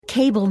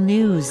Cable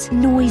news,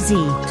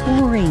 noisy,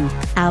 boring,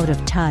 out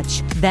of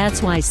touch.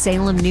 That's why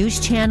Salem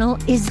News Channel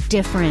is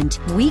different.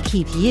 We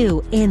keep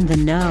you in the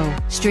know.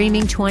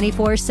 Streaming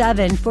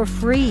 24/7 for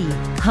free.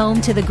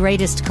 Home to the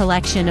greatest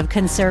collection of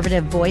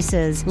conservative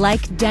voices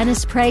like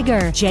Dennis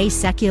Prager, Jay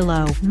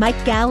Sekulow,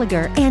 Mike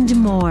Gallagher, and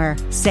more.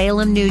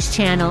 Salem News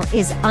Channel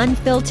is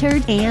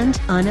unfiltered and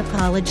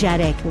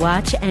unapologetic.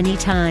 Watch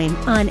anytime,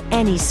 on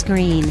any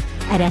screen,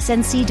 at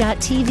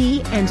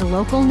snc.tv and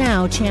Local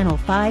Now Channel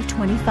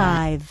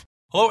 525.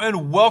 Hello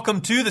and welcome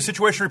to the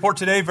Situation Report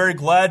today. Very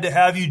glad to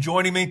have you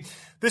joining me.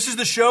 This is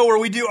the show where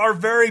we do our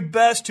very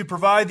best to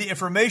provide the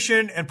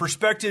information and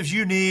perspectives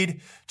you need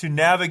to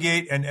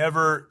navigate an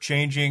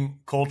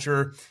ever-changing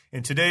culture.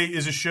 And today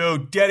is a show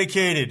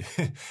dedicated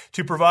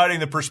to providing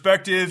the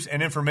perspectives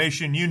and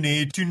information you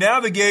need to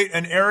navigate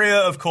an area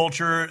of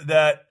culture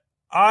that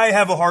I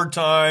have a hard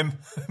time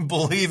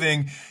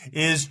believing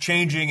is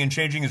changing and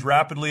changing as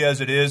rapidly as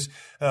it is.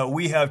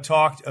 We have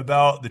talked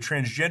about the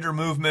transgender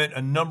movement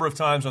a number of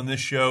times on this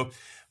show,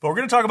 but we're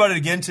going to talk about it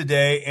again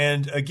today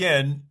and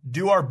again,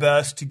 do our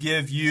best to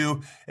give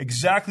you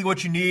exactly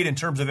what you need in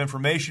terms of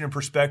information and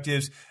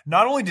perspectives,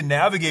 not only to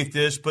navigate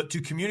this, but to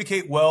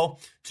communicate well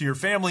to your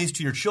families,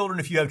 to your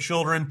children, if you have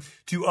children,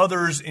 to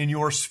others in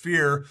your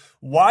sphere,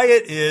 why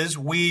it is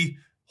we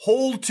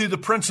hold to the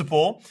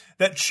principle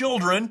that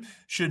children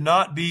should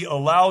not be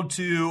allowed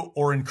to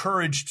or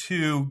encouraged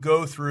to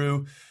go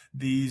through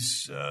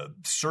these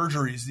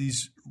surgeries,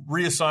 these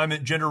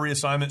gender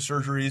reassignment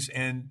surgeries,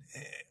 and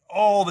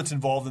all that's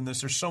involved in this.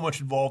 There's so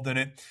much involved in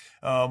it.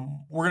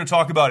 We're going to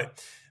talk about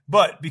it.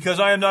 But because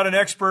I am not an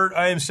expert,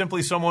 I am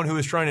simply someone who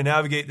is trying to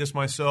navigate this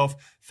myself.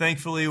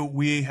 Thankfully,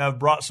 we have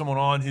brought someone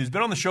on who's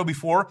been on the show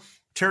before.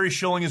 Terry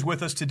Schilling is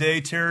with us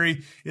today.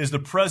 Terry is the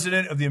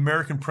president of the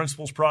American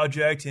Principles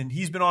Project, and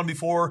he's been on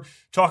before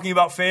talking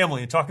about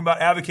family and talking about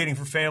advocating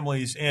for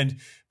families and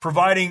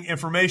providing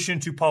information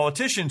to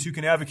politicians who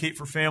can advocate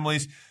for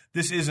families.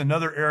 This is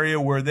another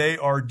area where they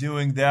are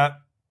doing that.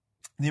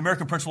 The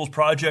American Principles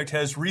Project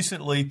has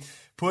recently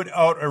put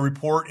out a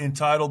report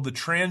entitled The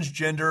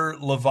Transgender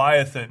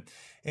Leviathan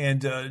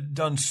and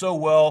done so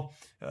well,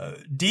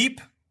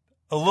 deep,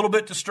 a little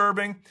bit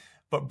disturbing,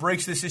 but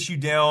breaks this issue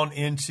down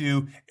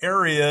into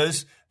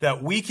areas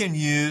that we can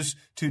use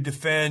to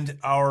defend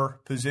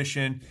our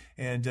position.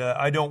 And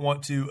I don't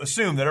want to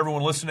assume that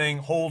everyone listening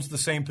holds the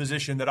same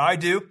position that I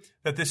do,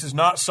 that this is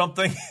not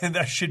something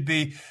that should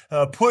be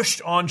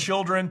pushed on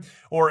children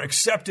or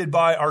accepted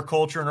by our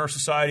culture and our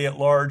society at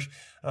large.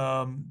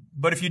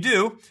 But if you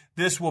do,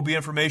 this will be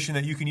information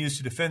that you can use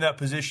to defend that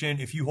position.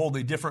 If you hold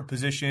a different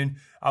position,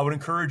 I would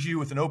encourage you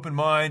with an open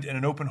mind and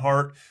an open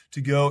heart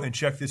to go and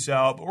check this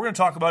out. But we're going to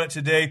talk about it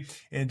today,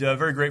 and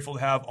very grateful to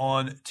have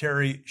on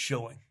Terry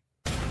Schilling.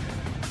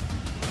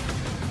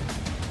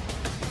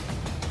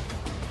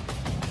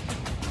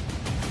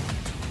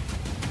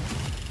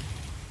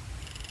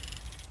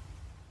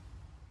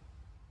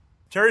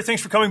 Terry,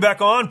 thanks for coming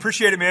back on.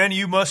 Appreciate it, man.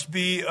 You must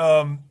be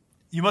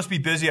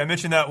busy. I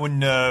mentioned that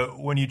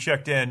when you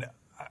checked in.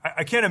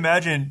 I can't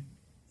imagine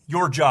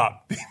your job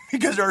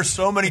because there are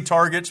so many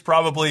targets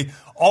probably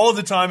all of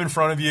the time in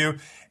front of you,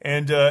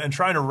 and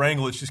trying to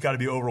wrangle it's just got to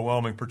be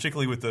overwhelming,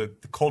 particularly with the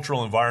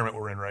cultural environment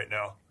we're in right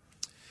now.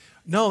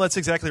 No, that's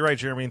exactly right,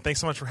 Jeremy. And thanks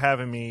so much for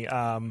having me.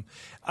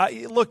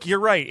 Look, you're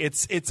right.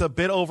 It's a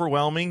bit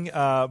overwhelming,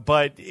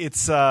 but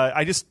it's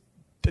I just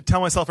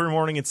tell myself every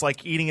morning it's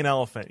like eating an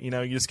elephant. You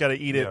know, you just got to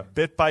eat it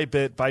bit by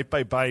bit, bite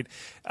by bite,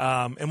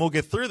 and we'll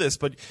get through this.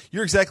 But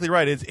you're exactly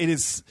right. It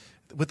is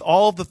with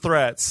all of the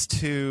threats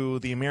to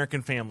the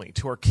American family,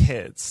 to our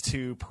kids,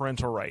 to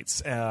parental rights,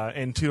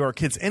 and to our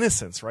kids'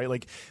 innocence, right?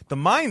 Like the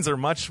minds are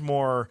much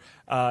more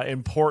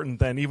important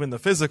than even the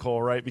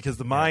physical, right? Because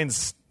the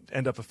minds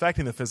end up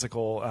affecting the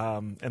physical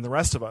and the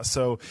rest of us.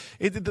 So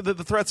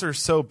the threats are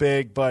so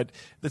big, but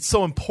it's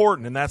so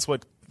important, and that's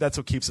what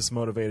keeps us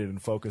motivated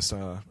and focused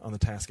on the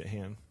task at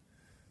hand.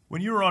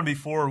 When you were on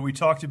before, we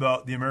talked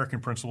about the American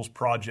Principles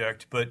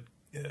Project, but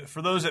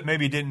for those that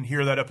maybe didn't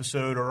hear that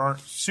episode or aren't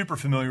super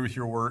familiar with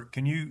your work,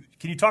 can you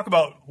talk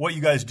about what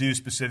you guys do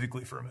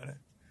specifically for a minute?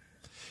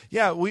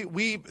 Yeah,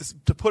 we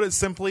to put it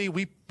simply,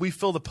 we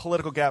fill the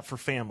political gap for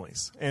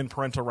families and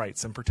parental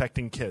rights and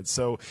protecting kids.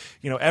 So,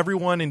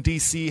 everyone in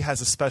D.C. has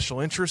a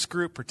special interest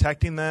group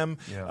protecting them.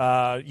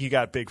 Yeah. You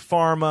got big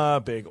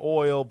pharma, big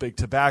oil, big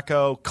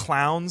tobacco.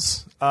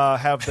 Clowns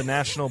have the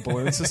National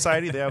Balloon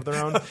Society. They have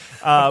their own.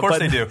 Of course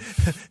they do.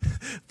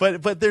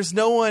 But there's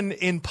no one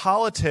in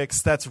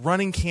politics that's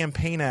running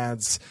campaign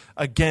ads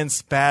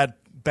against bad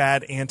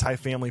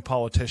anti-family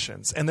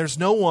politicians. And there's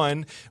no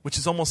one, which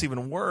is almost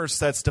even worse,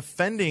 that's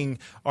defending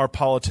our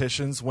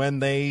politicians when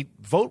they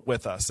vote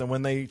with us and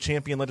when they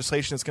champion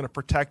legislation that's going to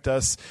protect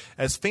us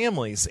as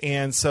families.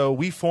 And so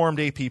we formed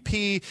APP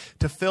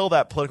to fill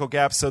that political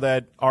gap so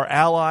that our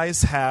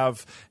allies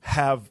have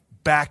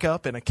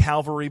backup and a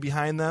cavalry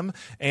behind them,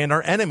 and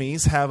our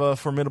enemies have a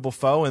formidable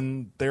foe,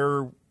 and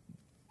they're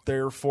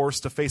they're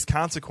forced to face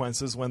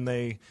consequences when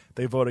they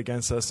vote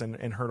against us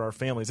and hurt our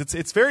families.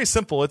 It's very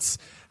simple. It's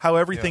how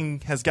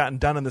everything has gotten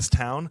done in this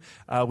town.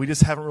 We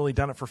just haven't really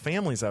done it for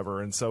families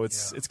ever, and so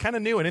it's kind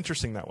of new and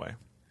interesting that way.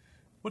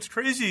 What's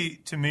crazy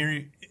to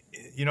me,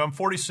 I'm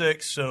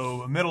 46,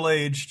 so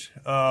middle-aged,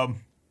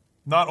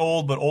 not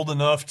old, but old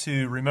enough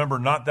to remember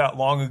not that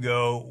long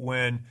ago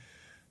when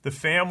the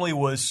family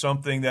was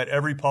something that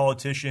every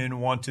politician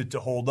wanted to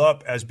hold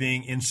up as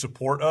being in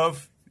support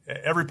of.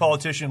 Every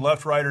politician,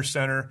 left, right, or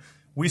center,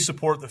 we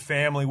support the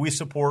family. We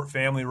support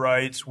family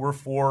rights. We're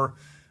for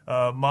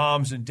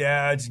moms and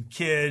dads and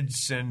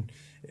kids. And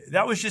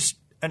that was just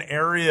an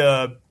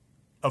area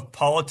of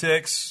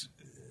politics,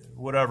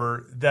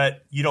 whatever,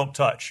 that you don't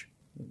touch.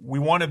 We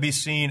want to be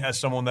seen as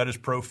someone that is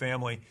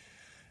pro-family.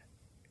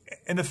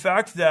 And the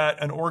fact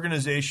that an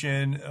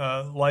organization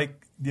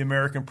like the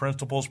American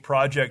Principles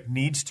Project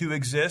needs to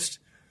exist,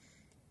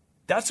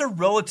 that's a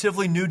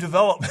relatively new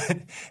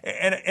development.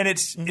 and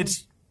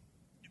it's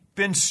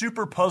been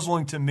super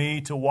puzzling to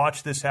me to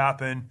watch this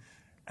happen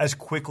as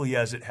quickly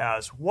as it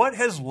has. What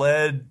has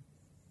led,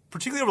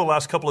 particularly over the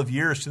last couple of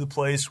years, to the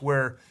place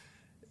where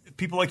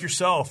people like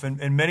yourself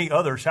and many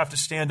others have to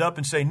stand up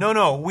and say,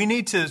 no, we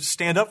need to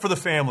stand up for the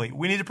family.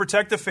 We need to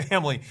protect the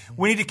family.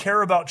 We need to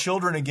care about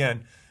children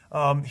again.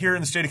 Here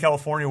in the state of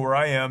California where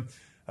I am,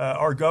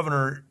 our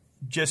governor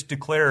just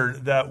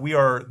declared that we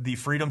are the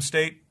freedom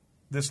state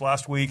this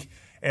last week.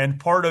 And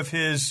part of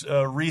his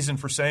reason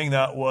for saying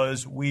that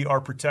was we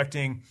are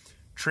protecting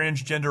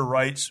transgender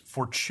rights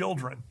for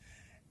children.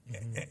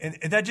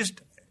 And that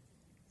just,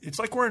 it's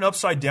like we're in an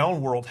upside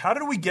down world. How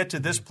did we get to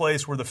this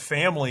place where the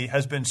family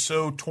has been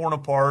so torn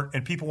apart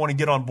and people want to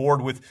get on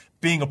board with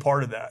being a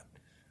part of that?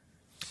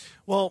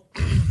 Well,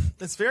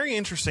 it's very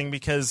interesting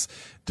because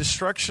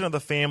destruction of the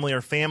family,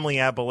 or family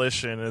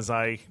abolition, as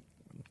I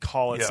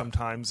call it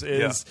sometimes,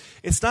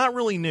 it's not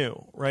really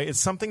new, right? It's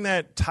something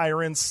that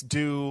tyrants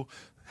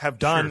have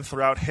done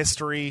throughout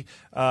history.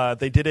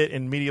 They did it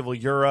in medieval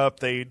Europe.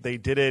 They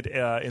did it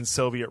in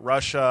Soviet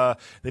Russia.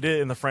 They did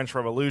it in the French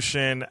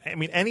Revolution. I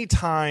mean,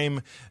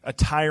 anytime a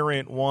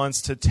tyrant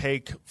wants to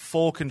take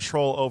full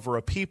control over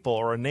a people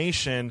or a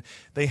nation,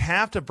 they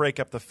have to break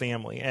up the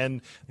family.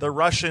 And the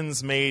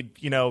Russians made,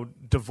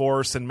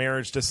 divorce and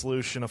marriage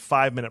dissolution a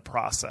 5-minute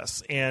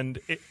process. And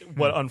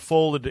what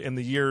unfolded in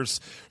the years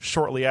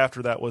shortly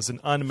after that was an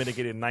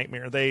unmitigated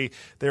nightmare.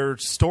 There are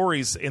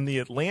stories in the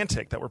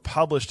Atlantic that were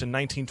published in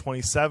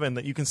 1927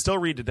 that you can still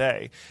read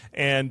today.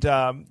 And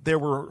there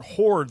were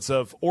hordes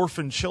of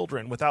orphan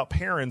children without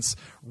parents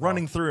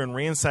running through and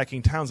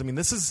ransacking towns. I mean,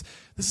 this is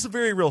a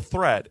very real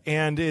threat,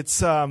 and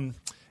it's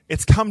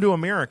come to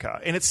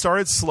America, and it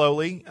started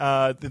slowly.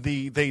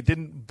 They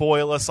didn't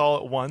boil us all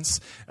at once.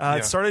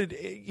 It started,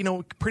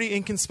 pretty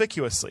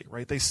inconspicuously,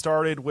 right? They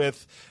started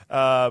with,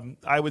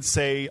 I would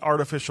say,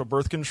 artificial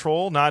birth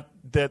control. Not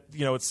that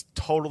it's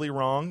totally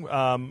wrong.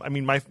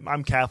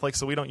 I'm Catholic,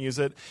 so we don't use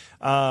it.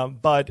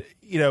 But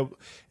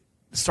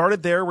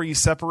started there where you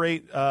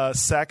separate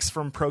sex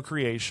from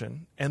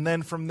procreation, and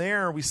then from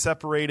there we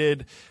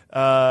separated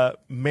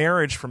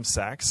marriage from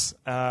sex.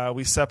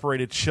 We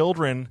separated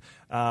children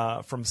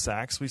from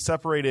sex. We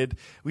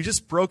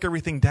just broke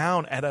everything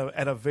down at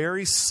a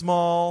very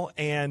small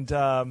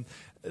and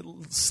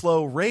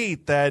slow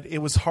rate that it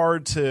was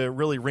hard to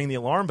really ring the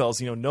alarm bells.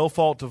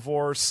 No-fault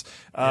divorce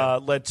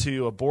led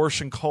to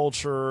abortion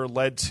culture,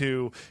 led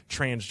to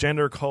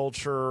transgender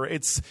culture.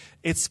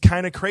 It's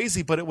kind of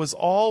crazy, but it was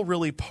all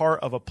really part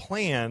of a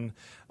plan.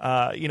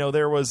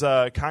 There was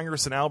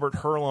Congressman Albert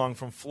Herlong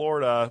from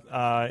Florida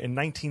in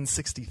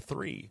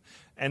 1963.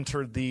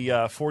 Entered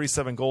the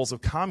 47 goals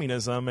of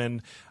communism,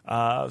 and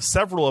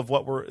several of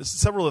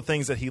the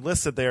things that he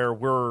listed there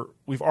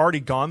we've already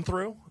gone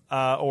through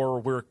or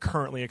we're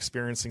currently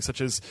experiencing, such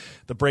as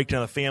the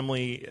breakdown of the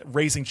family,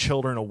 raising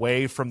children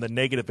away from the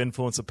negative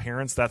influence of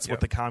parents. That's what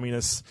the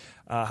communists,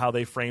 how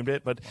they framed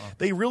it. But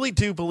they really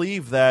do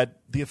believe that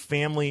the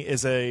family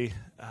is a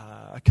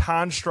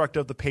construct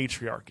of the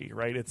patriarchy,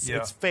 right?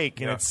 It's fake,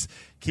 and it's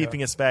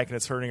keeping us back, and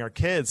it's hurting our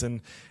kids.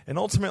 And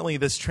ultimately,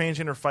 this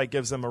transgender fight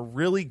gives them a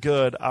really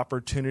good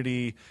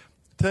opportunity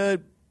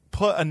to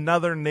put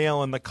another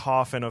nail in the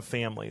coffin of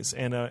families,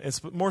 and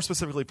it's more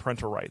specifically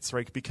parental rights,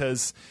 right?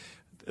 Because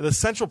the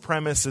central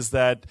premise is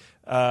that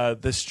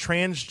this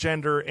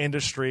transgender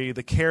industry,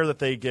 the care that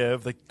they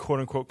give, the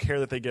quote-unquote care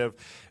that they give,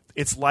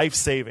 it's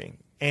life-saving.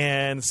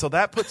 And so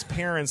that puts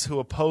parents who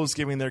oppose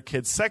giving their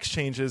kids sex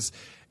changes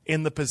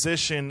in the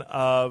position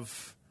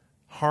of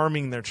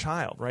harming their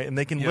child, right? And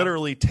they can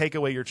literally take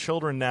away your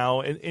children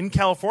now. In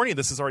California,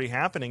 this is already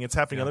happening. It's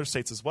happening in other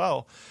states as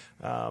well.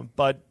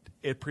 But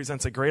it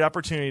presents a great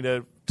opportunity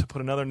to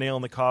put another nail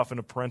in the coffin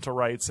of parental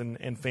rights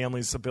and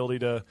families' ability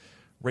to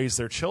raise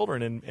their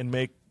children and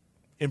make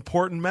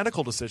important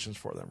medical decisions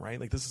for them, right?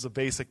 Like, this is a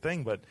basic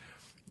thing, but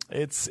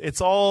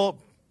it's all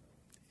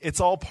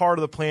part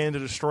of the plan to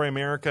destroy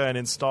America and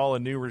install a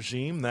new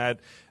regime that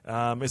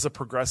is a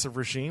progressive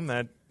regime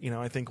that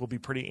I think will be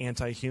pretty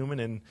anti-human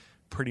and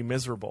pretty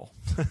miserable.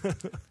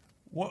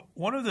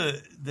 One of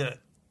the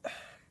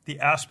the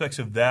aspects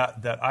of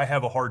that I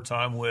have a hard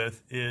time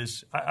with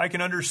is I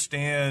can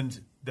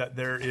understand that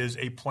there is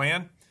a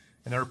plan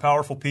and there are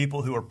powerful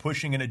people who are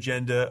pushing an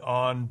agenda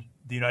on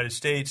the United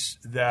States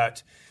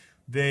that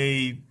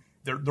their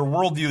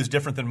worldview is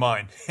different than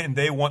mine, and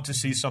they want to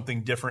see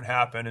something different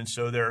happen. And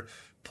so they're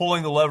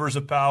pulling the levers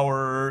of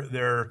power.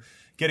 They're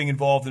getting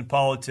involved in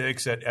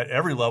politics at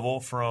every level,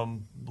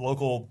 from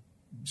local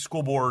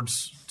school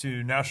boards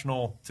to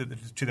national to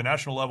the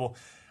national level.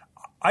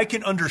 I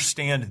can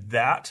understand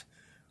that.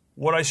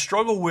 What I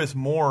struggle with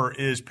more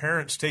is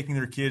parents taking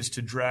their kids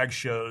to drag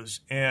shows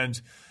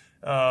and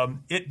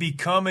it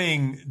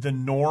becoming the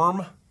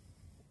norm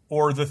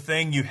or the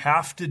thing you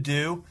have to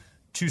do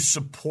to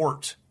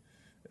support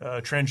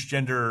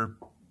transgender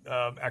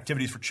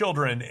activities for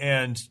children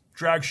and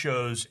drag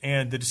shows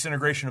and the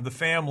disintegration of the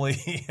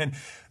family. And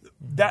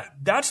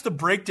that's the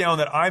breakdown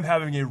that I'm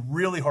having a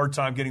really hard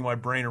time getting my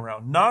brain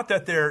around. Not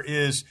that there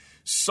is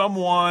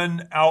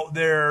someone out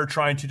there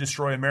trying to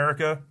destroy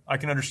America. I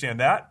can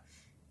understand that.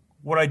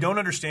 What I don't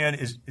understand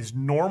is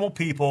normal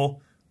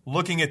people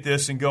looking at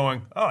this and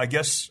going, oh, I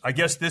guess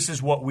this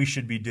is what we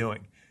should be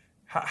doing.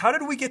 How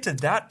did we get to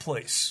that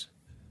place?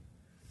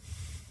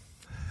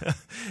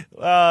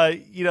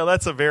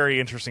 That's a very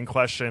interesting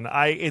question.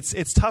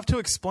 It's tough to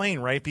explain,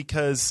 right?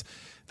 Because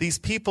these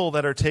people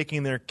that are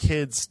taking their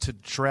kids to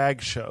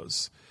drag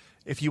shows,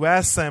 if you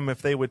ask them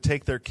if they would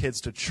take their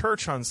kids to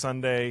church on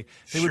Sunday,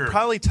 they would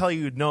probably tell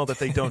you no, that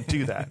they don't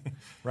do that,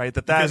 right?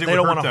 That they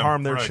don't want to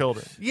harm their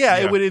children. Yeah,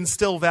 it would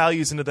instill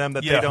values into them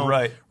that they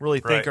don't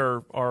really think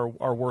are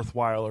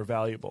worthwhile or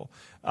valuable.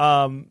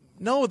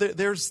 No,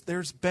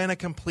 there's been a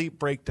complete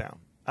breakdown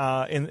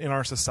in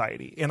our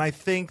society, and I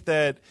think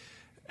that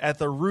at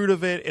the root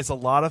of it is a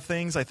lot of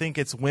things. I think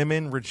it's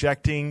women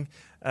rejecting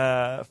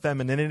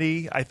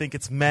femininity. I think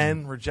it's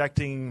men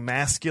rejecting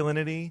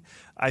masculinity.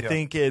 I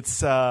think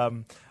it's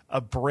a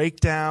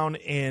breakdown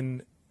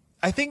in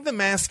 – I think the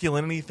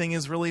masculinity thing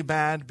is really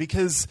bad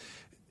because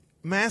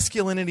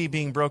masculinity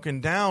being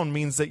broken down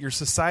means that your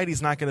society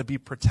is not going to be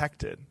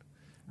protected.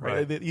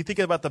 Right? You think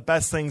about the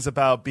best things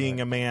about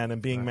being a man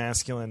and being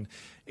masculine.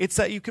 It's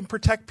that you can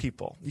protect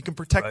people. You can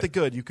protect the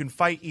good. You can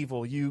fight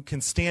evil. You can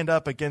stand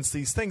up against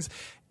these things.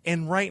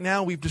 And right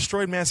now we've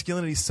destroyed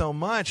masculinity so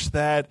much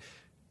that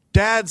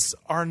dads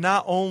are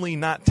not only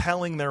not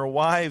telling their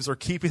wives or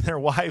keeping their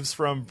wives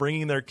from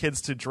bringing their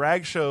kids to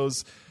drag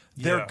shows,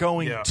 they're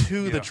going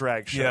to the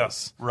drag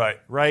shows. Yeah,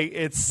 right.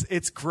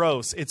 It's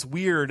gross. It's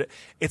weird.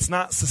 It's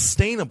not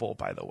sustainable,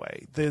 by the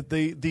way.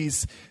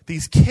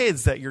 These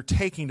kids that you're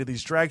taking to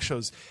these drag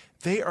shows,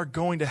 they are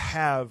going to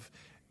have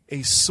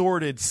a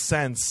sordid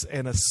sense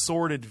and a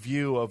sordid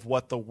view of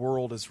what the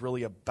world is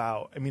really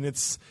about. I mean,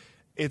 it's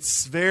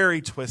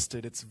very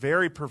twisted. It's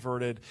very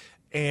perverted.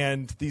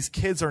 And these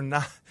kids are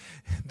not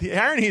 – the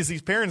irony is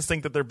these parents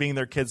think that they're being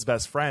their kid's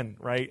best friend,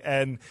 right?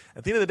 And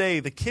at the end of the day,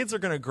 the kids are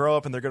going to grow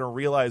up and they're going to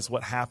realize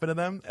what happened to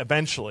them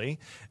eventually,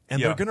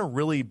 and they're going to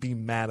really be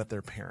mad at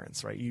their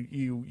parents, right?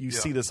 You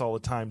see this all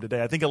the time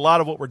today. I think a lot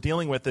of what we're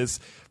dealing with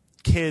is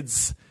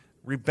kids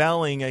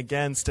rebelling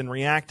against and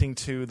reacting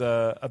to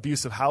the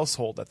abusive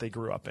household that they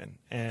grew up in,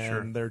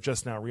 and they're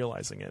just now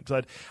realizing it.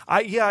 But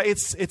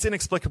it's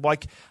inexplicable.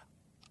 Like,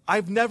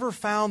 I've never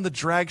found the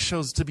drag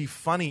shows to be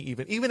funny,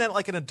 even at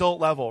like an adult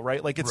level,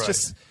 right? Like it's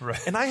just,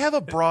 and I have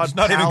a broad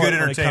palette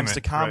when it comes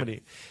to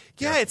comedy.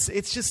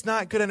 It's just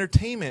not good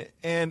entertainment,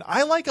 and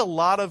I like a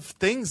lot of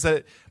things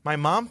that my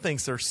mom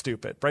thinks are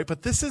stupid, right?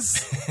 But this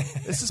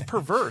is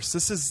perverse.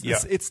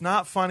 It's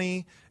not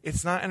funny.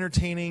 It's not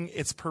entertaining.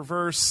 It's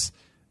perverse.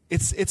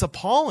 It's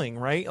appalling,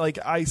 right? Like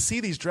I see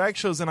these drag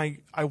shows and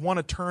I want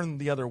to turn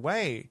the other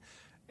way,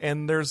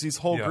 and there's these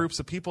whole groups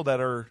of people that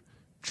are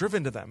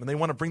driven to them and they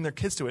want to bring their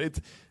kids to it.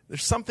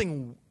 There's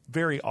something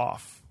very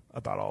off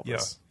about all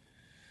this.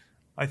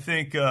 I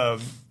think,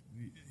 as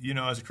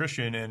a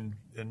Christian and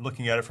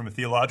looking at it from a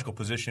theological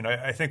position,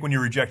 I think when you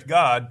reject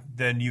God,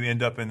 then you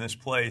end up in this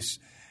place.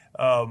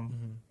 But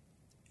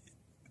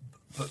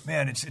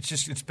man,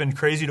 it's been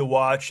crazy to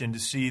watch and to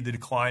see the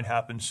decline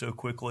happen so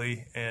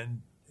quickly.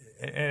 And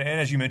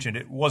as you mentioned,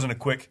 it wasn't a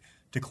quick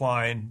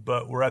decline,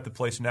 but we're at the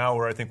place now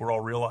where I think we're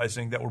all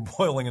realizing that we're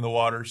boiling in the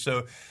water.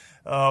 So,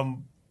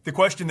 the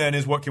question then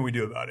is, what can we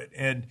do about it?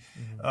 And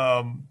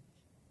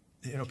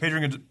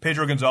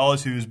Pedro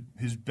Gonzalez, who's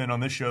been on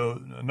this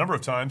show a number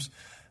of times,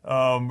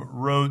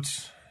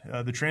 wrote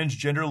The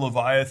Transgender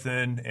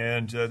Leviathan,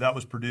 and that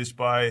was produced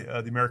by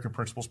the American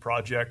Principles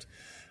Project.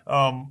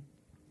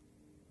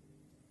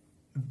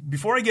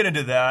 Before I get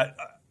into that,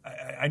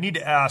 I need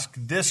to ask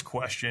this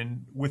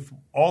question. With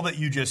all that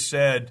you just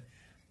said,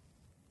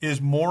 is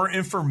more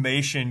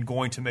information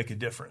going to make a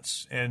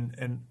difference?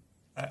 And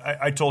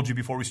I told you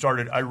before we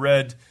started, I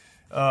read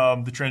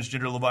The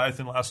Transgender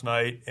Leviathan last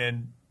night,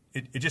 and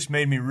it just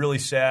made me really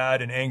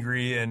sad and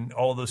angry and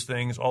all of those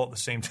things all at the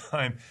same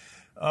time.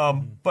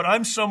 But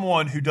I'm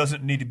someone who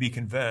doesn't need to be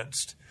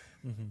convinced.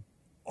 Mm-hmm.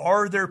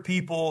 Are there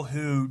people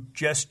who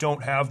just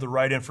don't have the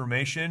right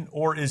information,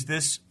 or is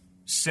this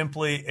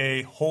simply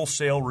a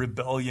wholesale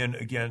rebellion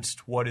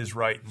against what is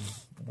right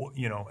and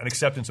an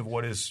acceptance of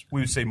what is,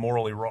 we would say,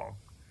 morally wrong?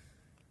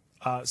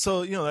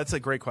 So that's a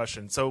great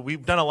question. So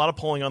we've done a lot of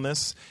polling on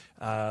this.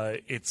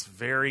 It's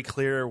very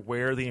clear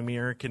where the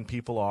American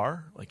people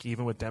are. Like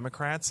even with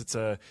Democrats, it's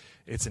an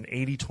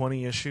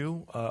 80-20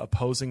 issue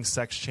opposing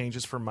sex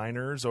changes for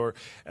minors,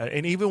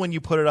 and even when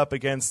you put it up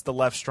against the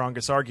left's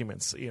strongest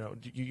arguments,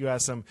 you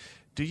ask them,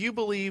 do you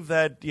believe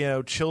that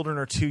children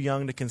are too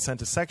young to consent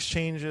to sex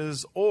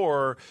changes,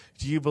 or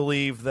do you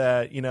believe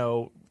that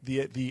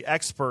the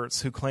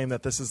experts who claim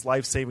that this is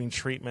life-saving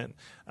treatment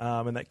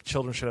and that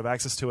children should have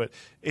access to it,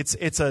 it's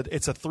a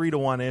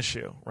 3-to-1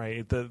 issue,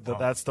 right?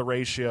 That's the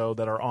ratio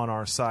that are on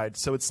our side.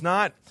 So it's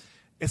not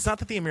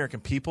that the American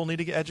people need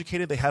to get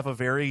educated. They have a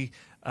very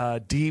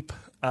deep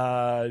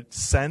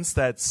sense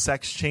that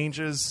sex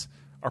changes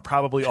are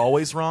probably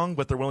always wrong,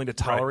 but they're willing to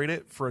tolerate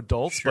it for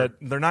adults, but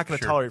they're not going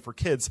to tolerate it for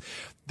kids.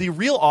 The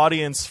real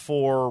audience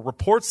for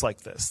reports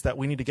like this that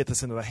we need to get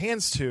this into the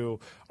hands to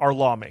are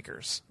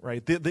lawmakers,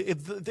 right?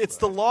 It's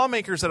the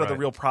lawmakers that are the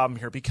real problem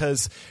here,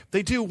 because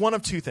they do one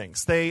of two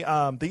things. They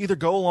either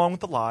go along with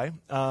the lie,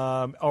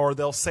 or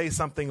they'll say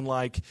something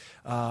like,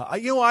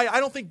 I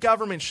don't think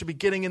government should be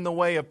getting in the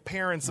way of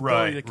parents'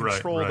 ability to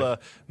control the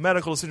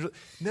medical decision.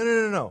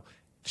 No.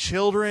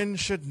 Children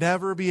should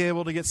never be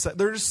able to get –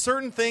 there's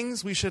certain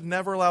things we should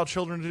never allow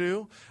children to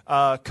do.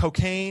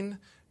 Cocaine,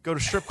 go to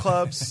strip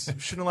clubs,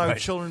 shouldn't allow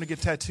children to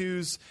get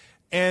tattoos.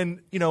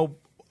 And,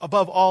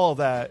 above all of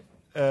that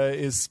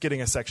is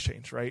getting a sex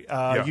change, right?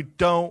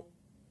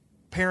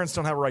 Parents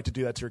don't have a right to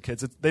do that to your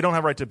kids. They don't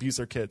have a right to abuse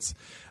their kids.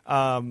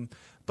 But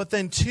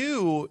then,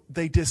 two,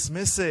 they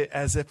dismiss it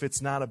as if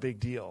it's not a big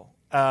deal.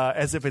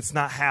 As if it's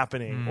not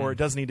happening or it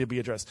doesn't need to be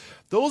addressed.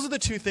 Those are the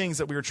two things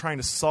that we were trying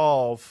to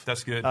solve.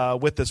 That's good.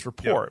 With this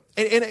report.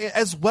 Yep. And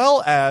as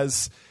well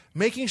as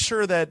making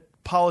sure that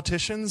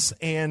politicians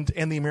and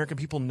the American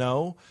people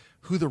know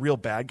who the real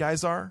bad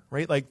guys are,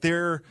 right? Like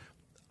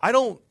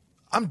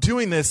I'm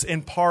doing this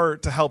in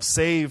part to help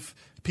save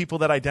people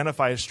that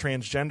identify as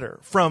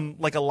transgender from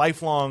like a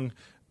lifelong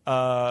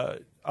or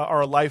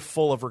a life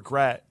full of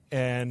regret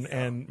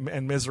and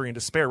misery and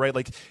despair, right?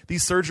 Like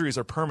these surgeries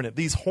are permanent.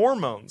 These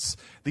hormones,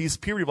 these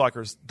puberty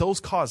blockers, those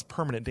cause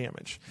permanent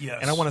damage. Yes.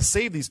 And I want to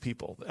save these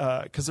people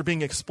because they're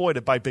being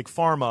exploited by big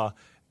pharma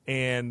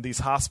and these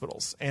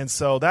hospitals. And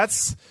so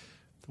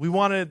we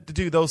wanted to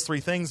do those three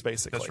things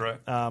basically. That's right.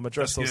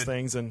 Address those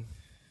things. And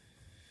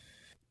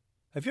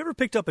have you ever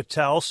picked up a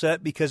towel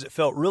set because it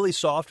felt really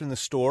soft in the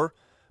store,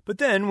 but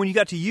then when you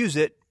got to use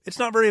it, it's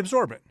not very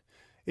absorbent?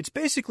 It's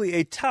basically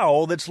a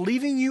towel that's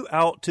leaving you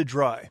out to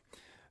dry.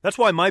 That's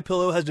why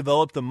MyPillow has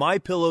developed the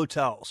MyPillow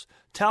towels.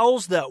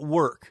 Towels that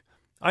work.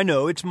 I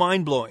know, it's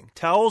mind-blowing.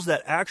 Towels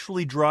that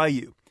actually dry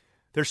you.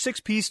 Their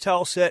 6-piece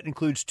towel set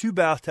includes 2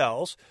 bath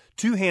towels,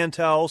 2 hand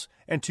towels,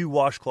 and 2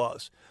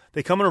 washcloths.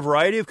 They come in a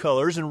variety of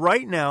colors, and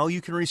right now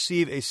you can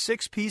receive a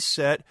 6-piece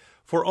set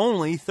for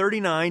only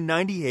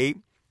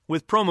 $39.98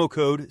 with promo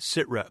code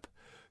SITREP.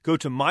 Go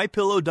to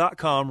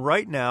MyPillow.com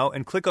right now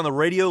and click on the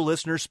radio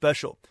listener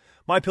special.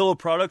 MyPillow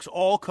products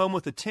all come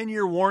with a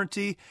 10-year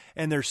warranty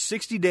and their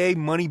 60-day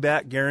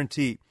money-back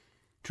guarantee.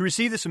 To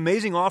receive this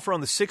amazing offer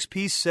on the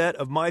 6-piece set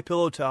of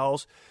MyPillow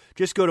towels,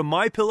 just go to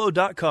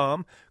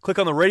MyPillow.com, click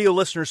on the radio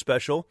listener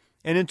special,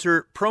 and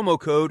enter promo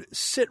code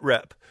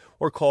SITREP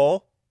or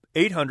call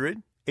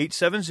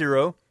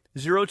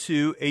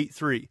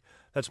 800-870-0283.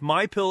 That's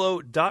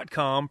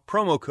MyPillow.com,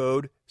 promo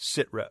code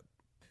SITREP.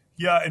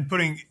 Yeah, and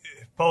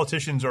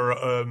politicians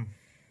are,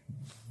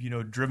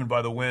 driven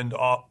by the wind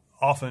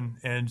often,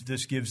 and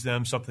this gives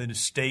them something to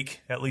stake,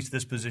 at least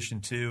this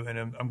position too, and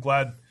I'm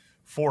glad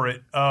for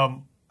it.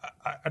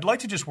 I'd like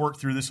to just work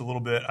through this a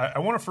little bit. I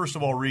want to first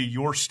of all read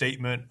your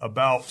statement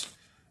about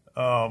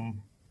the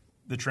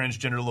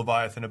transgender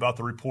Leviathan, about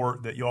the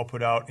report that you all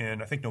put out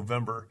in, I think,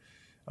 November.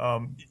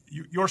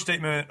 Your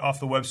statement off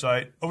the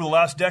website: over the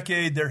last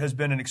decade, there has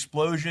been an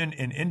explosion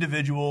in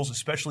individuals,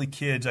 especially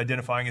kids,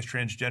 identifying as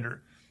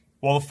transgender.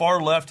 While the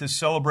far left has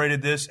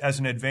celebrated this as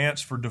an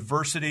advance for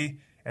diversity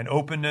and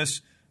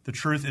openness, the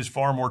truth is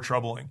far more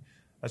troubling.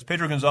 As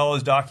Pedro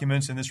Gonzalez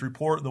documents in this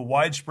report, the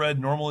widespread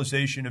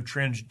normalization of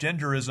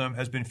transgenderism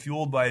has been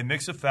fueled by a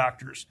mix of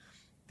factors: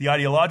 the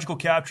ideological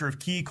capture of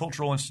key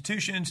cultural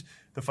institutions,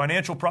 the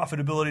financial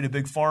profitability to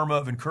big pharma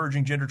of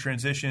encouraging gender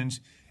transitions,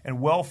 and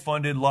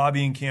well-funded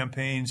lobbying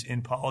campaigns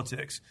in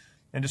politics.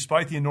 And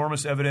despite the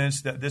enormous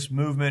evidence that this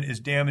movement is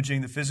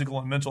damaging the physical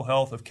and mental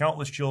health of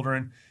countless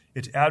children,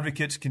 its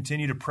advocates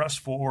continue to press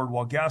forward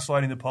while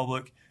gaslighting the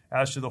public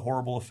as to the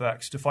horrible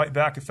effects. To fight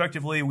back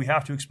effectively, we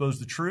have to expose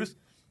the truth.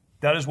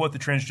 That is what the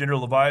Transgender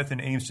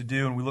Leviathan aims to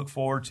do, and we look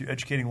forward to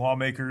educating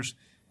lawmakers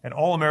and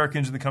all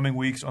Americans in the coming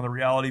weeks on the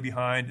reality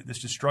behind this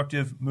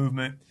destructive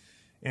movement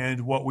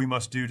and what we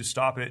must do to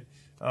stop it.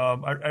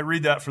 I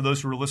read that for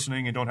those who are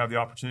listening and don't have the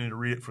opportunity to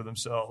read it for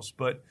themselves.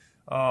 But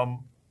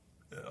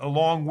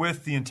along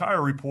with the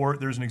entire report,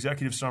 there's an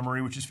executive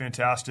summary, which is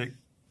fantastic.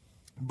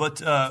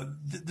 But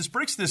this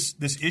breaks this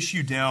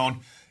issue down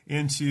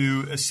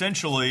into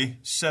essentially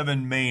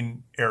 7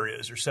 main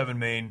areas or 7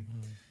 main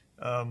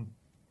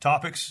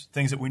topics,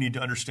 things that we need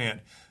to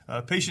understand.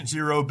 Patient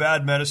zero,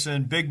 bad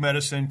medicine, big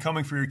medicine,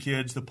 coming for your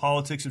kids, the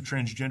politics of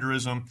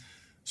transgenderism,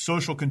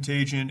 social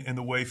contagion, and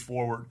the way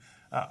forward.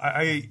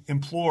 I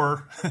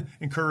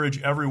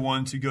encourage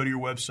everyone to go to your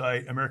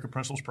website, American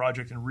Principles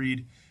Project, and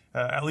read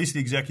at least the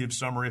executive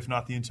summary, if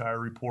not the entire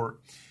report.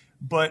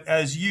 But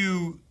as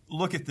you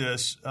look at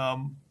this,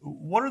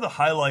 what are the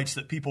highlights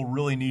that people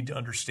really need to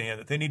understand,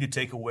 that they need to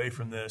take away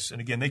from this?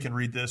 And again, they can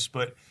read this,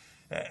 but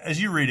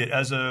as you read it,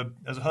 as a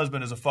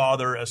husband, as a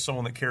father, as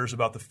someone that cares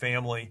about the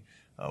family,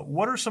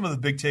 what are some of the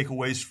big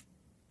takeaways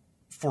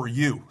for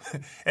you?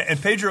 And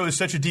Pedro is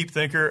such a deep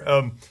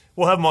thinker.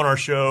 We'll have him on our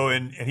show,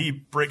 and he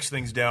breaks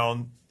things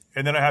down.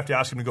 And then I have to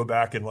ask him to go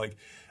back and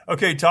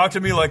okay, talk to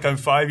me like I'm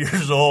 5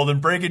 years old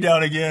and break it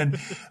down again.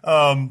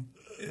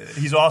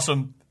 He's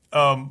awesome.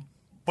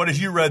 But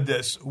as you read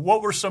this,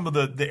 what were some of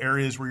the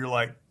areas where you're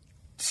like,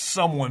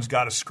 someone's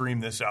got to scream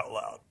this out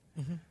loud?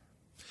 Mm-hmm.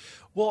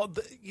 Well,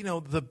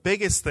 the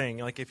biggest thing,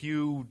 if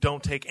you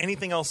don't take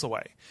anything else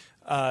away,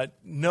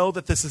 know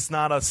that this is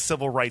not a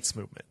civil rights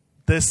movement.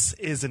 This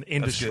is an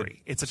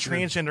industry. It's a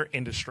transgender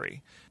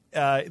industry.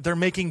 They're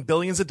making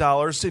billions of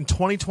dollars. In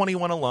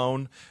 2021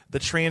 alone, the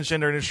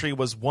transgender industry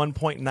was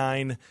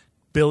 $1.9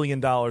 billion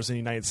in the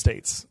United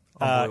States.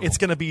 It's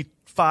going to be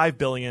 $5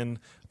 billion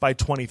by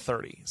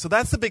 2030. So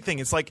that's the big thing.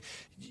 It's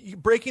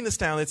breaking this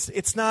down.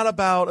 It's not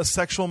about a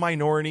sexual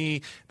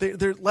minority.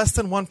 They're less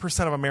than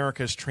 1% of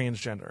America is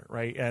transgender,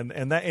 right? And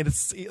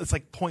it's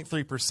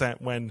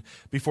 0.3% when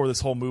before this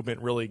whole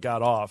movement really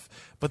got off.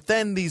 But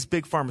then these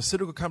big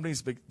pharmaceutical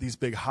companies, these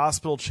big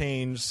hospital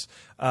chains,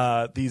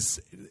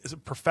 these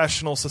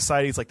professional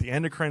societies like the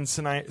Endocrine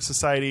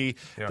Society,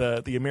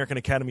 the American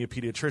Academy of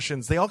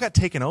Pediatricians, they all got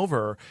taken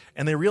over,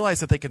 and they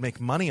realized that they could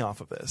make money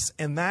off of this.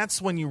 And that's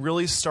when you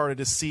really started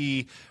to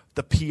see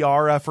the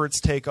PR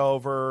efforts take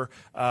over.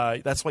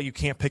 That's why you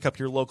can't pick up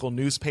your local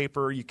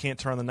newspaper. You can't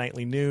turn on the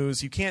nightly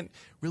news. You can't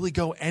really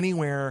go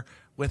anywhere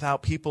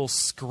without people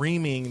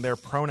screaming their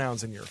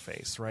pronouns in your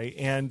face, right?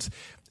 And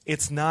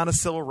it's not a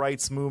civil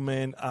rights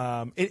movement.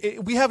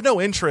 We have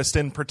no interest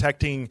in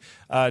protecting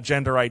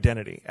gender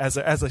identity as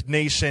a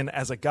nation,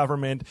 as a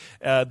government.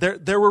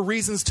 There were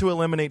reasons to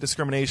eliminate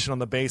discrimination on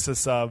the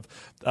basis of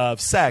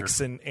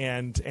sex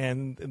and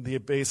the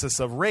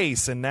basis of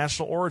race and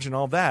national origin,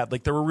 all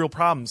that. There were real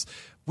problems.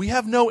 We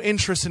have no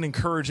interest in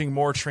encouraging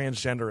more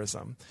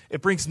transgenderism.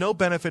 It brings no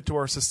benefit to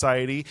our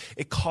society.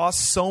 It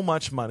costs so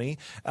much money.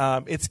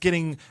 It's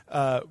getting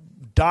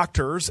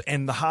doctors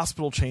and the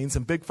hospital chains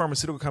and big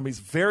pharmaceutical companies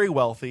very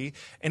wealthy,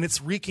 and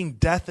it's wreaking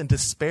death and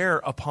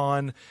despair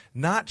upon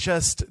not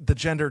just the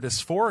gender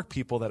dysphoric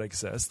people that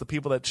exist, the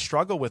people that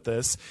struggle with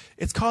this.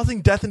 It's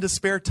causing death and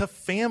despair to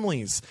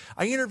families.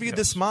 I interviewed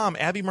this mom,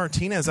 Abby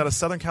Martinez, out of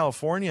Southern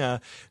California,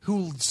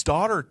 whose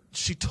daughter,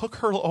 she took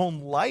her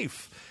own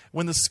life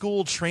when the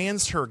school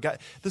transed her.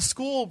 The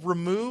school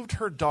removed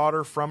her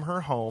daughter from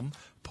her home,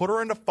 put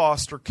her into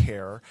foster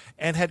care,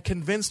 and had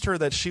convinced her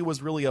that she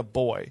was really a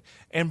boy.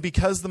 And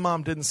because the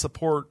mom didn't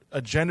support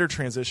a gender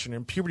transition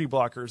and puberty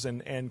blockers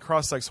and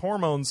cross-sex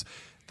hormones,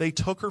 they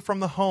took her from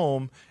the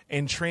home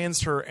and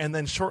transed her, and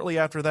then shortly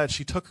after that,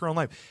 she took her own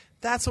life.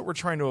 That's what we're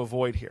trying to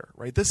avoid here,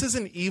 right? This is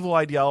an evil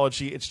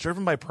ideology. It's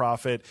driven by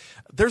profit.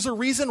 There's a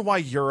reason why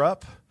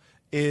Europe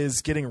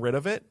is getting rid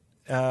of it,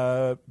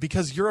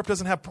 because Europe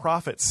doesn't have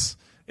profits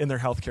in their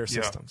healthcare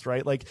systems,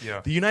 right?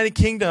 The United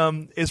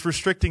Kingdom is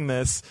restricting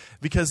this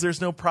because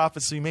there's no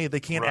profits to be made. They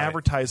can't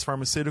advertise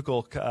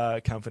pharmaceutical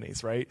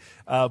companies, right?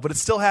 But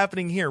it's still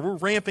happening here. We're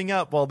ramping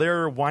up while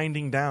they're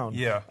winding down.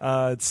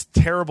 It's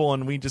terrible,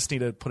 and we just need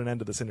to put an end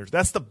to this industry.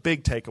 That's the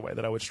big takeaway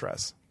that I would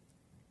stress.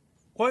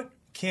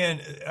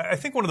 I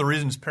think one of the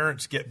reasons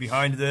parents get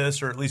behind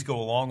this, or at least go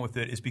along with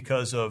it, is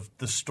because of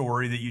the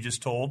story that you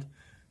just told.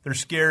 They're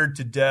scared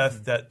to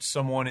death that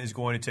someone is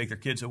going to take their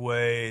kids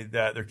away,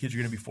 that their kids are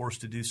going to be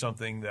forced to do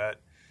something that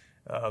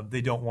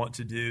they don't want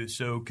to do.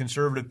 So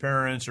conservative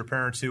parents, or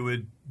parents who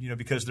would,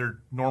 because they're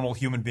normal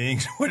human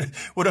beings,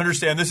 would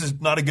understand this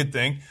is not a good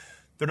thing.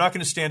 They're not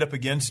going to stand up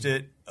against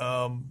it.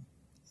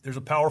 There's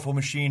a powerful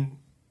machine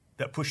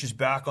that pushes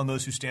back on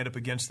those who stand up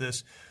against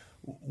this.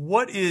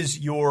 What is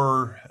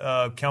your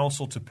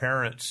counsel to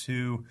parents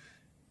who –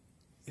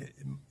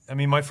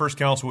 my first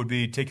counsel would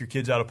be take your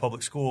kids out of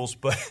public schools,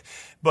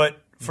 but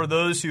for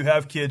those who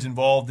have kids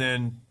involved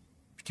in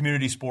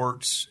community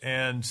sports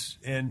and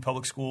in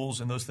public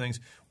schools and those things,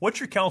 what's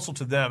your counsel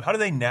to them? How do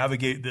they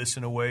navigate this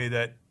in a way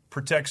that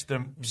protects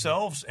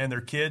themselves and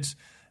their kids,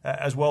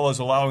 as well as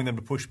allowing them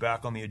to push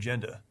back on the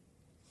agenda?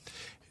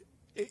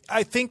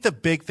 I think the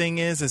big thing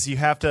is you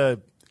have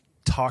to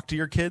talk to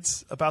your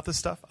kids about this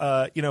stuff.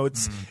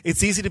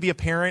 It's easy to be a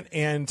parent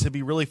and to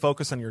be really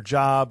focused on your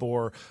job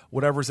or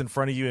whatever's in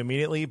front of you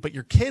immediately, but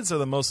your kids are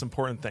the most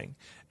important thing.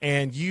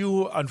 And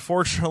you,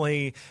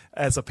 unfortunately,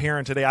 as a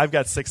parent today, I've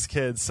got 6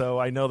 kids, so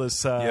I know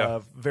this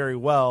very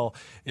well.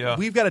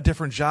 We've got a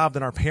different job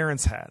than our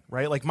parents had,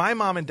 right? My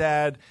mom and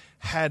dad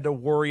had to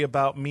worry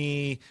about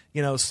me,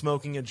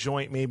 smoking a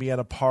joint maybe at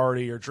a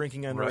party or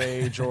drinking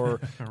underage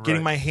or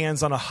getting my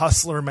hands on a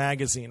Hustler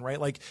magazine,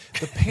 right? Like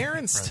the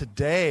parents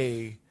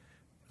today,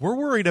 we're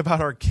worried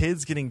about our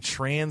kids getting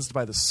transed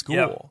by the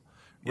school,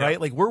 right?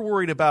 Like we're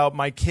worried about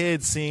my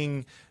kids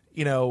seeing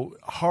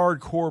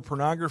hardcore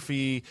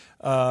pornography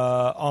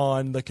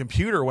on the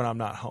computer when I'm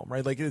not home,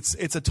 right? Like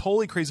it's a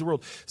totally crazy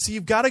world. So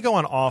you've got to go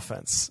on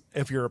offense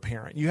if you're a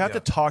parent. You have to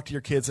talk to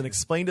your kids and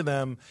explain to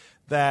them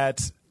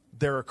that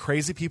there are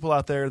crazy people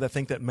out there that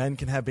think that men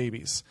can have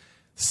babies.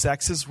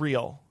 Sex is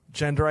real.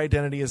 Gender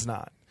identity is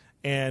not.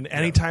 And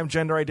anytime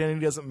gender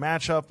identity doesn't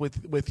match up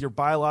with your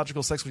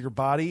biological sex, with your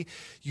body,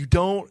 you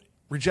don't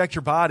reject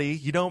your body.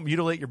 You don't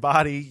mutilate your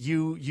body.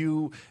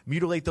 You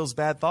mutilate those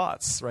bad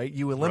thoughts, right?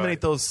 You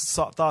eliminate those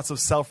thoughts of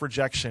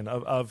self-rejection,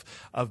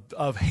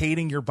 of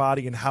hating your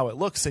body and how it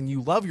looks, and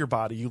you love your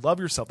body. You love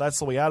yourself. That's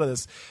the way out of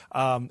this.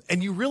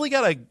 And you really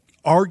got to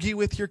argue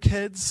with your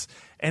kids.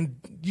 And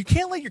you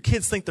can't let your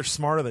kids think they're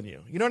smarter than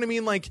you. You know what I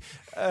mean? Like,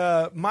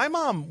 my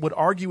mom would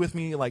argue with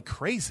me like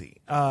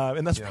crazy.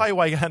 And that's probably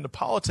why I got into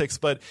politics.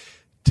 But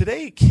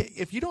today,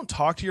 if you don't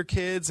talk to your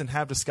kids and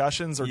have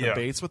discussions or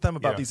debates with them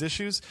about these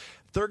issues,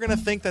 they're going to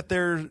think that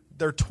their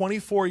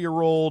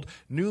 24-year-old,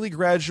 newly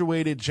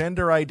graduated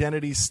gender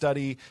identity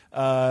study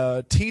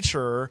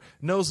teacher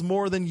knows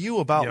more than you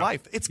about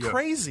life. It's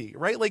crazy,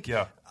 right? Like,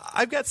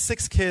 I've got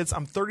 6 kids.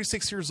 I'm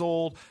 36 years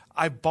old.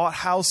 I've bought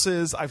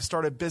houses. I've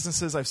started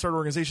businesses. I've started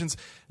organizations.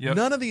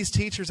 None of these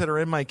teachers that are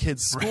in my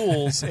kids'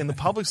 schools, in the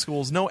public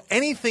schools, know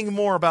anything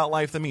more about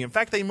life than me. In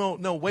fact, they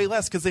know way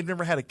less because they've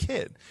never had a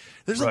kid.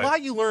 There's a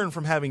lot you learn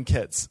from having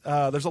kids.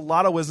 There's a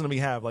lot of wisdom to be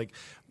had. Like,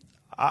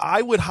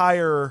 I would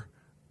hire...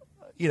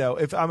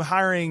 if I'm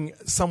hiring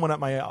someone at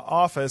my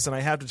office and I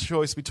have the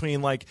choice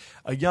between like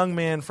a young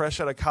man fresh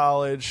out of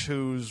college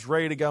who's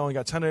ready to go and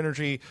got a ton of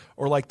energy,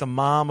 or like the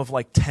mom of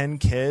like 10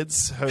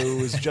 kids who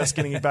is just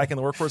getting back in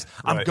the workforce,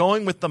 I'm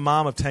going with the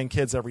mom of 10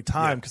 kids every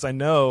time because I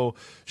know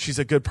she's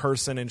a good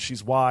person and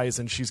she's wise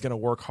and she's going to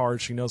work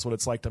hard. She knows what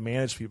it's like to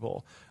manage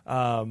people.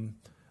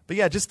 But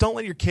yeah, just don't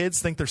let your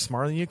kids think they're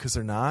smarter than you because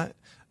they're not.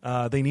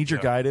 They need your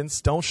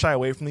guidance. Don't shy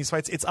away from these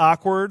fights. It's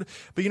awkward,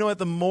 but you know what?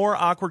 The more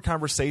awkward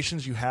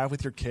conversations you have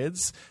with your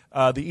kids,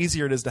 the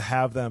easier it is to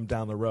have them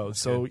down the road.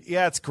 So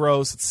yeah, it's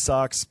gross. It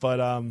sucks. But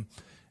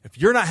if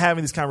you're not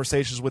having these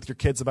conversations with your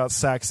kids about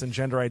sex and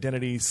gender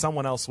identity,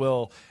 someone else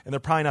will, and they're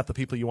probably not the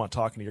people you want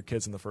talking to your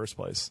kids in the first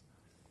place.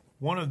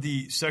 One of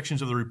the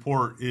sections of the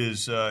report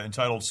is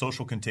entitled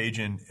Social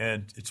Contagion,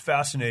 and it's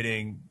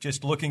fascinating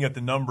just looking at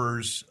the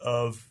numbers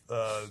of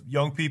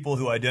young people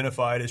who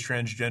identified as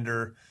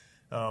transgender,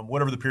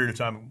 whatever the period of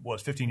time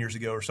was, 15 years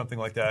ago or something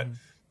like that,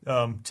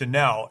 to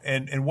now.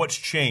 And what's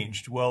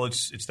changed? Well,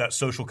 it's that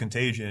social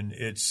contagion.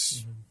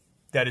 It's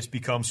that it's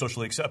become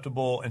socially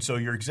acceptable. And so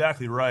you're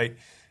exactly right.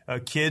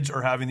 Kids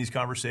are having these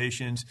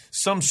conversations.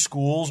 Some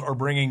schools are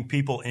bringing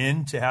people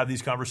in to have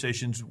these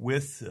conversations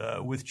with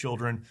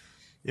children.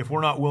 If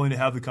we're not willing to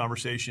have the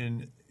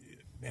conversation,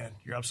 man,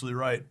 you're absolutely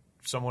right.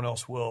 Someone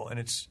else will. And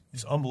it's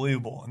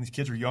unbelievable. And these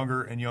kids are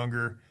younger and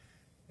younger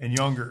and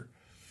younger.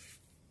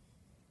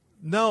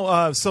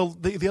 No, so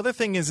the other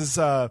thing is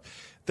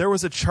there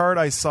was a chart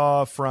I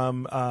saw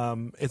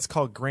from it's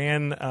called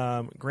Grand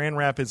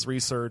Rapids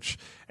Research,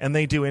 and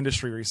they do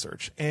industry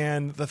research.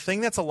 And the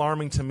thing that's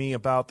alarming to me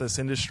about this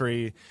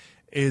industry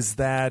is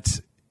that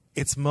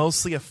it's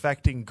mostly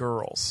affecting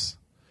girls.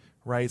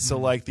 Right. So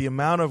like the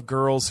amount of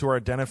girls who are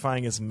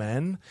identifying as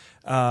men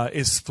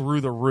is through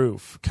the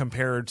roof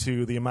compared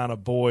to the amount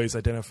of boys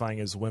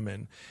identifying as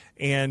women.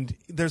 And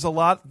there's a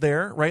lot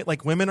there, right?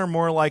 Like women are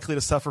more likely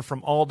to suffer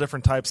from all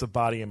different types of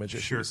body image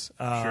issues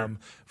from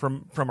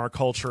our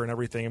culture and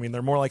everything. I mean,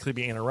 they're more likely to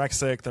be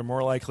anorexic. They're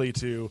more likely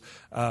to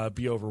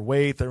be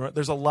overweight.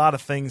 There's a lot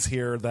of things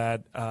here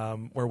that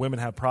where women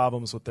have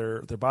problems with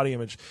their body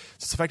image.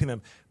 It's affecting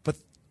them. But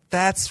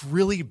that's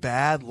really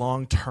bad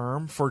long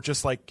term for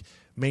just like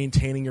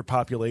maintaining your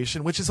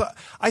population, which is,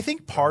 I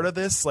think, part of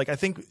this. Like, I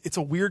think it's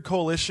a weird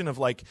coalition of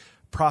like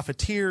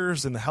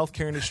profiteers in the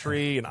healthcare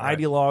industry and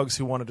ideologues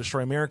who want to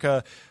destroy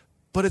America.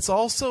 But it's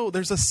also,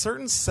 there's a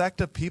certain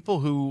sect of people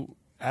who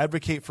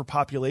advocate for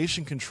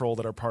population control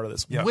that are part of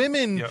this.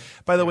 Women,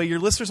 by the way, your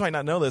listeners might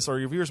not know this, or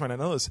your viewers might not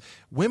know this.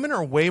 Women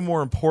are way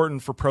more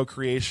important for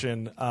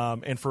procreation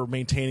and for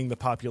maintaining the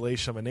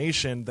population of a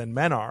nation than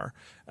men are.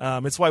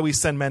 It's why we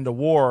send men to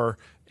war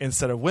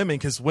instead of women,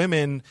 because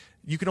women,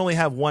 you can only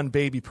have one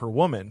baby per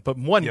woman. But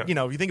one, if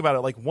you think about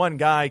it, like one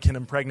guy can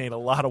impregnate a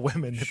lot of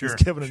women if he's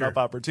given enough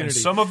opportunity. And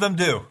some of them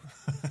do.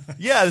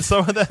 Yeah,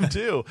 some of them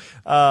do.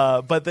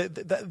 But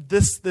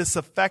this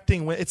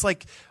affecting, it's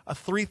like a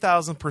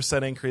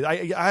 3,000% increase.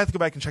 I have to go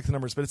back and check the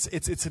numbers, but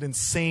it's an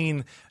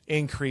insane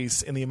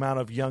increase in the amount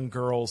of young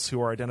girls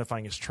who are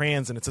identifying as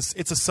trans, and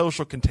it's a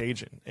social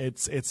contagion.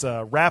 It's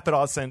a rapid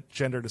onset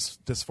gender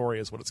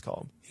dysphoria is what it's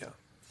called. Yeah.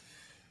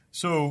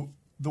 So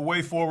the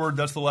way forward,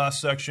 that's the last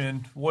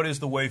section. What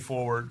is the way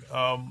forward?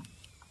 I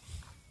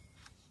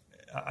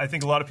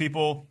think a lot of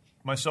people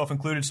myself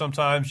included,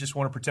 sometimes just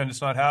want to pretend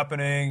it's not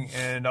happening,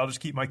 and I'll just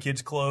keep my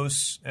kids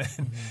close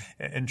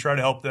and try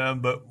to help them.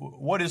 But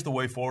what is the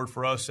way forward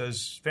for us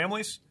as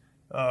families,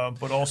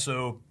 but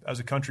also as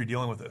a country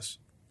dealing with this?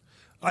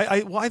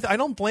 I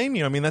don't blame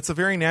you. I mean, that's a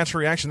very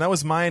natural reaction. That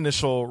was my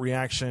initial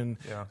reaction.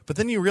 Yeah. But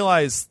then you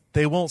realize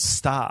they won't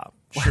stop.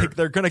 Sure. Like,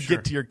 they're going to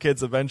get to your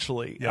kids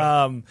eventually.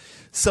 Yeah.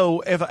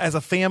 So if, as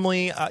a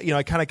family,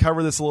 I kind of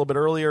covered this a little bit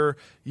earlier.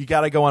 You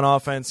got to go on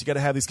offense. You got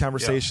to have these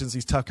conversations,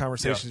 these tough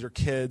conversations with your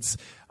kids.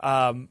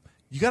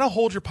 You got to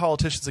hold your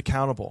politicians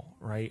accountable,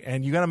 right?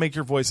 And you got to make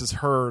your voices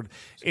heard.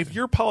 If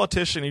your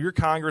politician, if your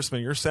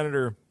congressman, your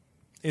senator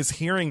is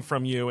hearing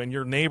from you and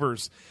your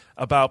neighbors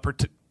about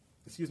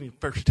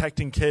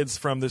protecting kids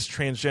from this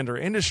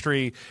transgender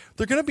industry,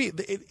 they're going to be.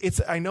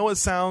 I know it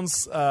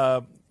sounds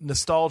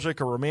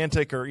nostalgic or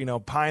romantic or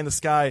pie in the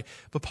sky,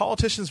 but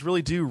politicians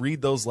really do read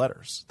those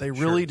letters. They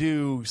really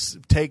do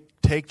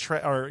keep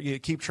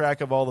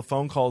track of all the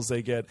phone calls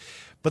they get.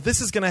 But this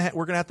is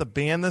we're gonna have to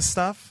ban this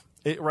stuff,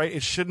 right?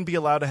 It shouldn't be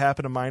allowed to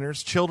happen to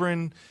minors.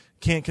 Children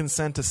can't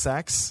consent to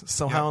sex,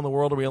 so how in the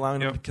world are we allowing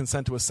them to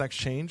consent to a sex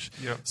change?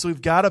 So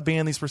we've got to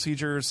ban these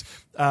procedures.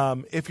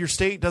 If your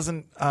state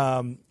doesn't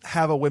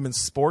have a women's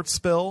sports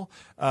bill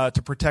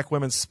to protect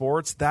women's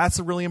sports, that's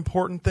a really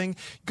important thing.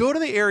 Go to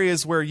the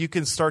areas where you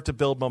can start to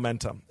build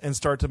momentum and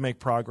start to make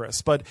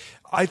progress. But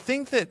I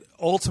think that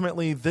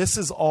ultimately this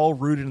is all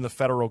rooted in the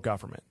federal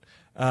government.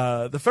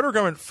 The federal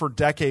government for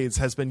decades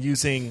has been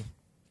using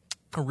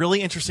a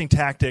really interesting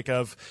tactic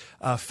of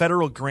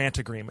federal grant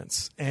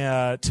agreements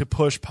to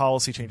push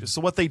policy changes.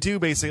 So what they do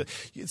basically,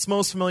 it's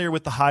most familiar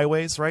with the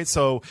highways, right?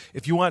 So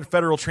if you want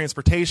federal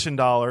transportation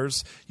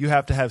dollars, you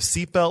have to have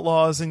seatbelt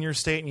laws in your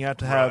state and you have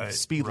to have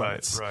speed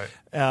limits.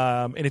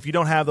 And if you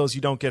don't have those,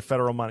 you don't get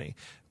federal money.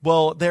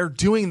 Well, they're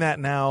doing that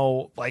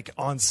now like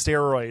on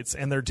steroids,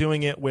 and they're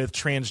doing it with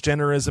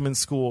transgenderism in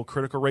school,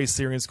 critical race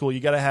theory in school. You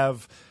got to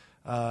have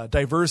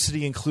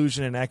diversity,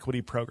 inclusion, and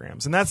equity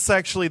programs. And that's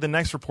actually the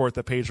next report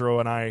that Pedro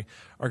and I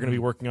are going to be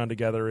working on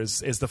together is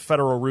the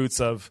federal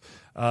roots of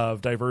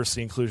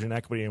diversity, inclusion, and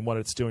equity and what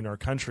it's doing to our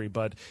country.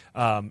 But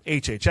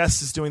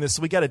HHS is doing this.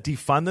 So we got to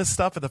defund this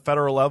stuff at the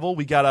federal level.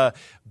 We got to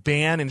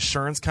ban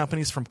insurance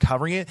companies from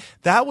covering it.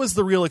 That was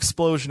the real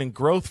explosion in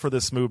growth for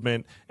this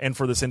movement and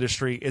for this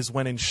industry, is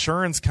when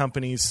insurance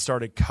companies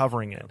started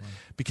covering it.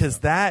 Because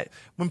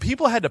when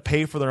people had to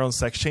pay for their own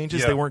sex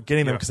changes, they weren't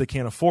getting them because they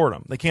can't afford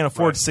them. They can't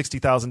afford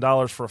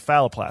 $60,000 for a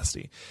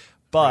phalloplasty.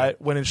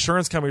 But when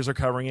insurance companies are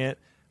covering it,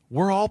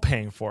 we're all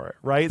paying for it,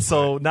 right?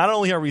 So not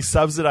only are we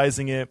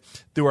subsidizing it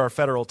through our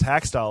federal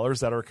tax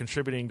dollars that are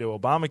contributing to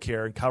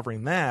Obamacare and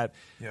covering that,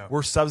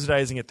 we're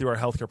subsidizing it through our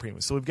healthcare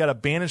premiums. So we've got to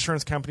ban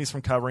insurance companies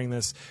from covering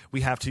this.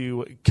 We have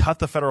to cut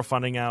the federal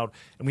funding out,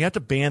 and we have to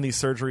ban these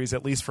surgeries,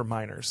 at least for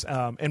minors,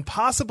 and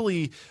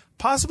possibly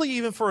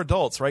even for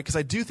adults, right? Because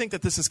I do think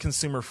that this is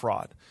consumer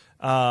fraud.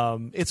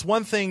 It's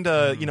one thing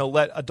to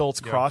let adults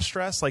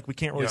cross-dress, like we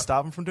can't really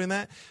stop them from doing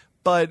that,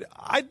 but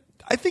I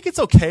think it's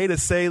okay to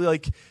say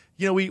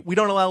we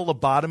don't allow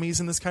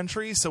lobotomies in this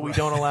country, so we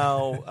don't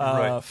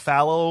allow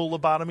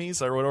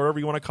phallo-lobotomies or whatever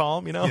you want to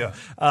call them,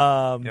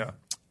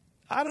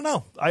 I don't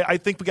know. I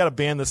think we got to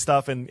ban this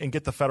stuff and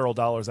get the federal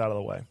dollars out of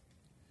the way.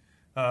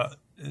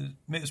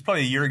 It's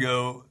probably a year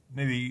ago,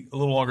 maybe a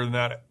little longer than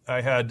that. I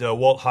had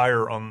Walt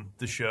Heyer on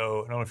the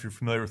show. I don't know if you're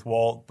familiar with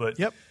Walt, but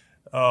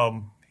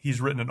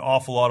he's written an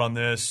awful lot on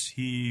this.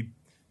 He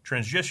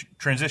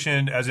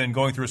transitioned, as in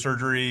going through a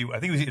surgery. I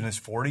think he was in his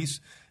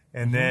 40s.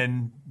 And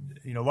then,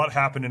 a lot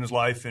happened in his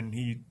life, and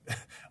he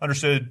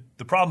understood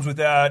the problems with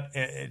that.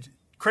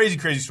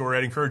 Crazy story.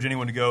 I'd encourage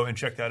anyone to go and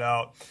check that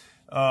out.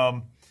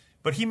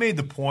 But he made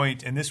the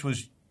point, and this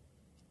was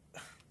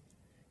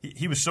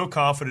he was so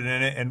confident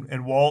in it.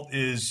 And Walt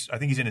is, I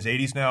think he's in his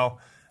 80s now.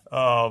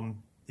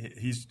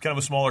 He's kind of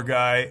a smaller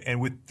guy, and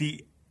with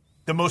the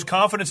most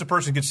confidence a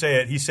person could say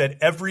it, he said,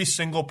 every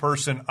single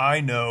person I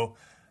know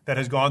that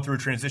has gone through a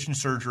transition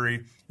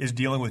surgery is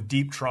dealing with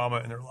deep trauma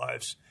in their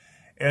lives.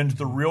 And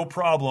the real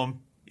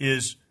problem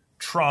is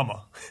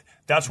trauma.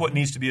 That's what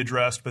needs to be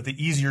addressed. But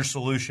the easier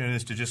solution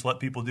is to just let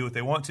people do what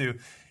they want to.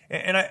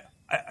 And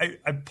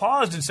I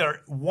paused and said,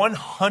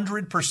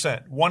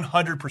 100%,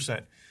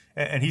 100%.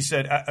 And he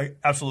said,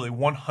 absolutely,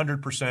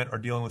 100% are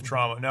dealing with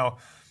trauma. Now,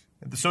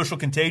 the social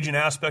contagion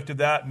aspect of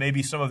that,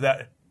 maybe some of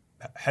that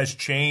has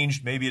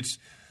changed. Maybe it's,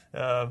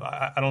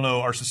 I don't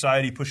know, our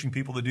society pushing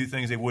people to do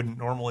things they wouldn't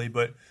normally.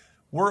 But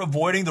we're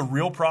avoiding the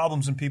real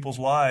problems in people's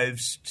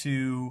lives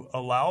to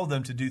allow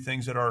them to do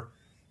things that are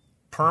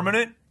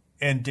permanent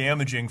and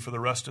damaging for the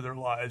rest of their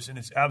lives. And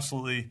it's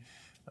absolutely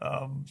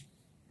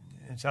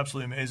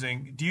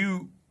amazing. Do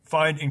you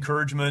find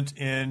encouragement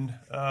in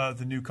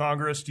the new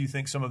Congress? Do you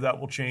think some of that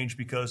will change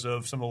because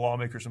of some of the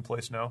lawmakers in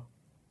place now?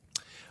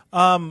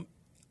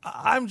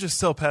 I'm just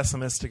so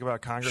pessimistic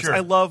about Congress. Sure. I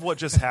love what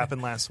just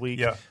happened last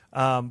week.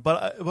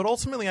 But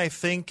ultimately, I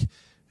think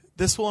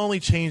this will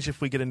only change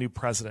if we get a new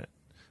president.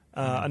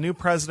 A new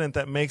president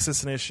that makes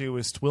this an issue,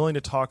 is willing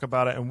to talk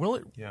about it, and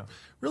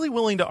really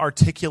willing to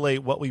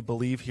articulate what we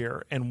believe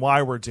here and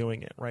why we're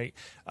doing it, right?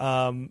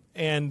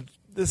 And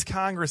this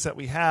Congress that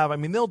we have, I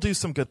mean, they'll do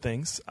some good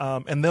things,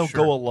 and they'll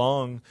go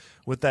along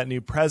with that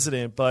new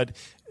president, but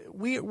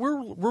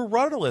we're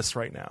rudderless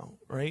right now,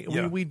 right?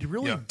 Yeah. We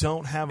really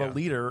don't have a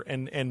leader,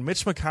 and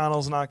Mitch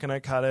McConnell's not going to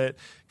cut it.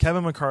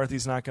 Kevin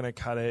McCarthy's not going to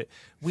cut it.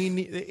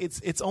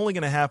 It's only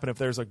going to happen if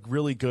there's a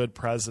really good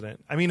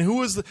president. I mean, who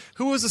was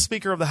the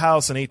Speaker of the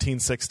House in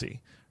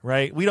 1860?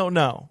 Right? We don't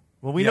know.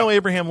 Well, we know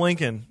Abraham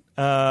Lincoln,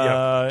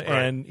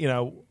 and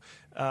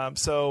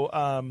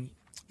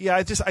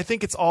I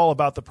think it's all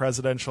about the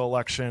presidential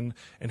election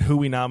and who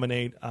we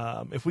nominate.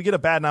 If we get a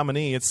bad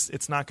nominee,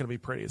 it's not going to be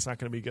pretty. It's not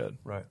going to be good.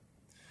 Right.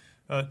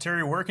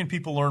 Terry, where can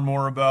people learn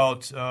more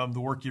about the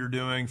work you're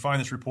doing, find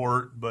this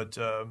report, but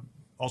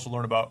also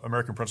learn about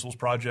American Principles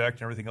Project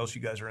and everything else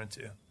you guys are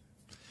into?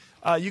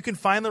 You can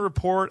find the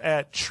report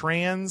at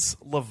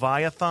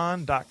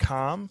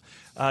transleviathan.com.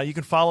 You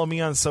can follow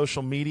me on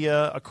social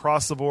media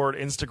across the board,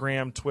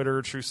 Instagram,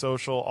 Twitter, True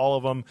Social, all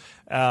of them,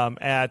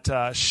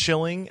 at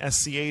Schilling,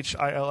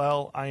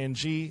 SCHILLING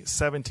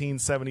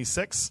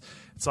 1776.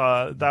 It's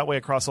that way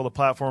across all the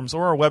platforms.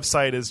 Or our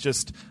website is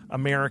just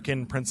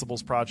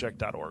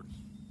AmericanPrinciplesProject.org.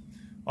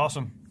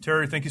 Awesome.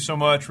 Terry, thank you so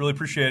much. Really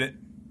appreciate it.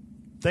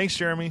 Thanks,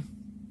 Jeremy.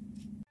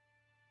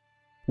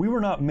 We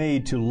were not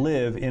made to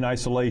live in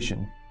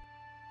isolation.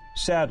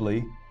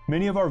 Sadly,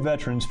 many of our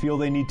veterans feel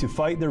they need to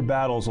fight their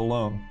battles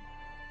alone.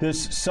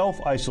 This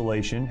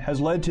self-isolation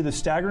has led to the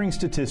staggering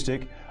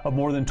statistic of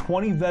more than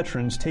 20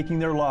 veterans taking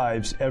their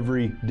lives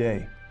every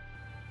day.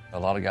 A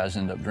lot of guys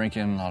end up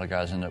drinking, a lot of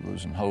guys end up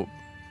losing hope.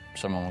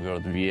 Someone will go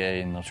to the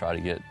VA and they'll try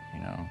to get,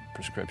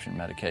 prescription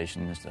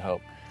medications to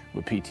help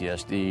with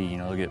PTSD.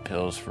 They'll get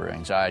pills for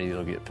anxiety,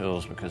 they'll get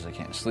pills because they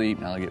can't sleep,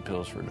 now they'll get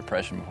pills for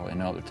depression before they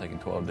know it. They're taking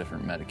 12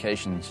 different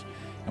medications.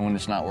 And when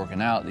it's not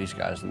working out, these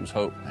guys lose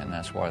hope, and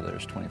that's why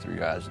there's 23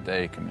 guys a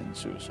day committing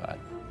suicide.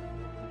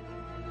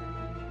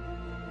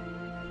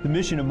 The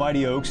mission of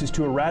Mighty Oaks is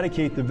to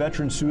eradicate the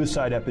veteran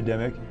suicide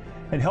epidemic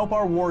and help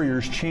our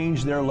warriors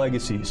change their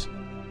legacies.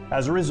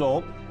 As a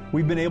result,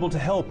 we've been able to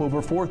help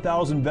over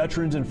 4,000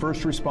 veterans and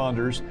first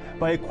responders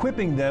by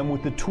equipping them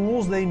with the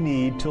tools they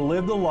need to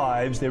live the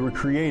lives they were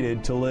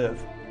created to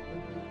live.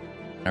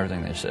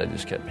 Everything they said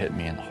just kept hitting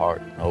me in the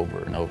heart over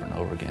and over and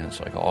over again. It's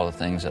like all the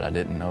things that I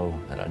didn't know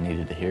that I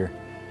needed to hear.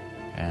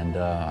 And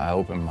I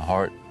opened my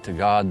heart to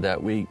God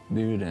that week,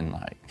 dude, and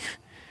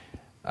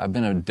I've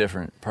been a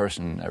different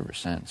person ever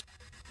since.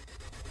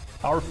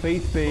 Our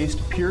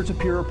faith-based,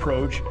 peer-to-peer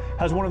approach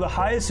has one of the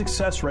highest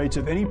success rates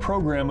of any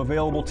program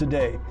available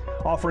today,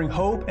 offering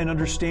hope and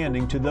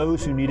understanding to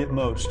those who need it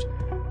most.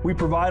 We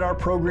provide our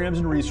programs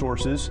and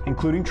resources,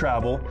 including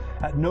travel,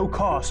 at no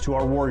cost to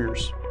our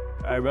warriors.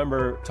 I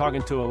remember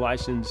talking to a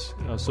licensed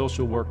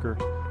social worker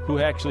who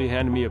actually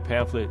handed me a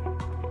pamphlet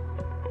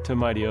to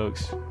Mighty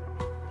Oaks.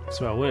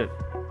 So I went.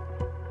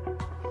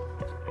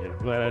 And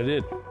I'm glad I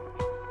did.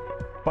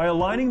 By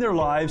aligning their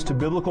lives to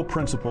biblical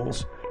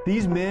principles,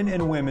 these men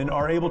and women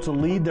are able to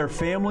lead their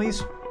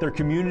families, their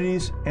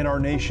communities, and our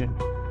nation.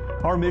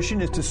 Our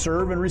mission is to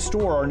serve and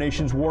restore our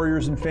nation's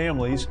warriors and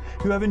families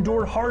who have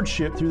endured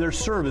hardship through their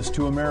service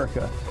to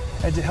America,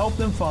 and to help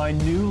them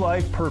find new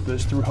life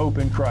purpose through hope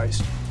in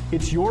Christ.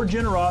 It's your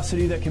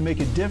generosity that can make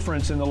a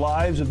difference in the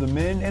lives of the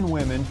men and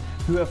women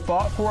who have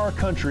fought for our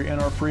country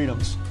and our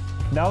freedoms.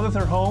 Now that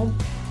they're home,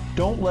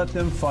 don't let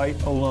them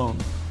fight alone.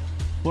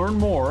 Learn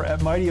more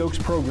at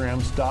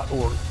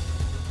MightyOaksPrograms.org.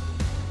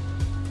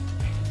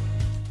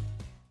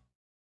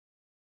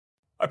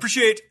 I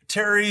appreciate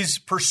Terry's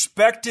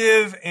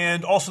perspective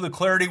and also the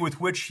clarity with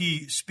which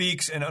he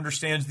speaks and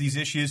understands these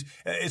issues.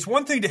 It's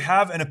one thing to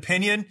have an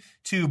opinion,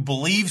 to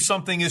believe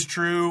something is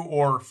true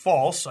or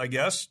false, I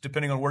guess,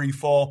 depending on where you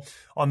fall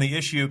on the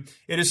issue.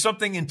 It is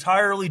something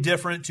entirely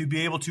different to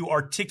be able to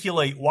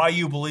articulate why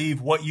you believe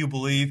what you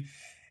believe.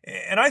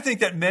 And I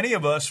think that many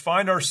of us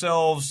find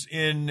ourselves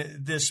in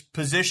this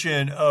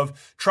position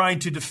of trying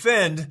to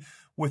defend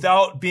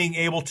without being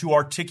able to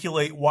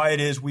articulate why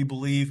it is we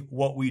believe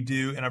what we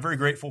do. And I'm very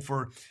grateful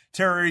for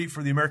Terry,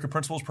 for the American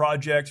Principles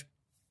Project,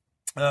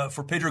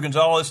 for Pedro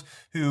Gonzalez,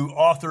 who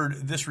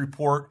authored this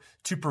report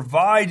to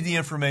provide the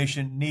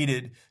information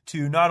needed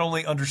to not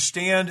only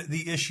understand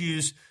the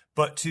issues,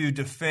 but to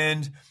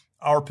defend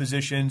our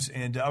positions.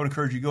 And I would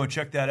encourage you to go and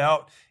check that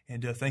out.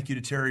 And thank you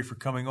to Terry for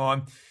coming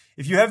on.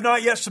 If you have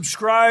not yet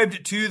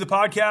subscribed to the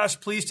podcast,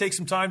 please take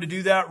some time to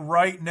do that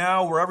right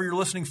now. Wherever you're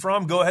listening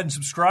from, go ahead and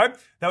subscribe.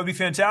 That would be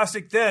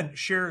fantastic. Then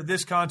share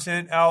this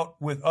content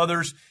out with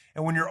others.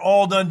 And when you're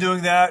all done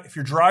doing that, if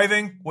you're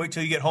driving, wait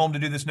till you get home to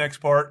do this next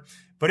part.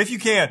 But if you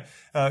can,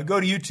 go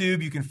to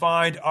YouTube. You can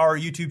find our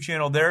YouTube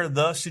channel there,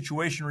 The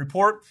Situation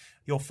Report.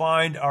 You'll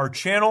find our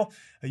channel.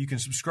 You can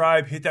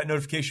subscribe, hit that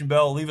notification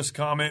bell, leave us a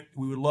comment.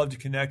 We would love to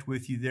connect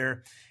with you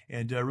there,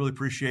 and really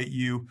appreciate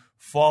you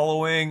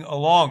following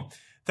along.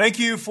 Thank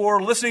you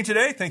for listening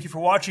today. Thank you for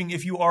watching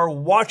if you are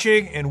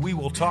watching, and we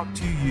will talk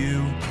to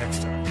you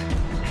next time.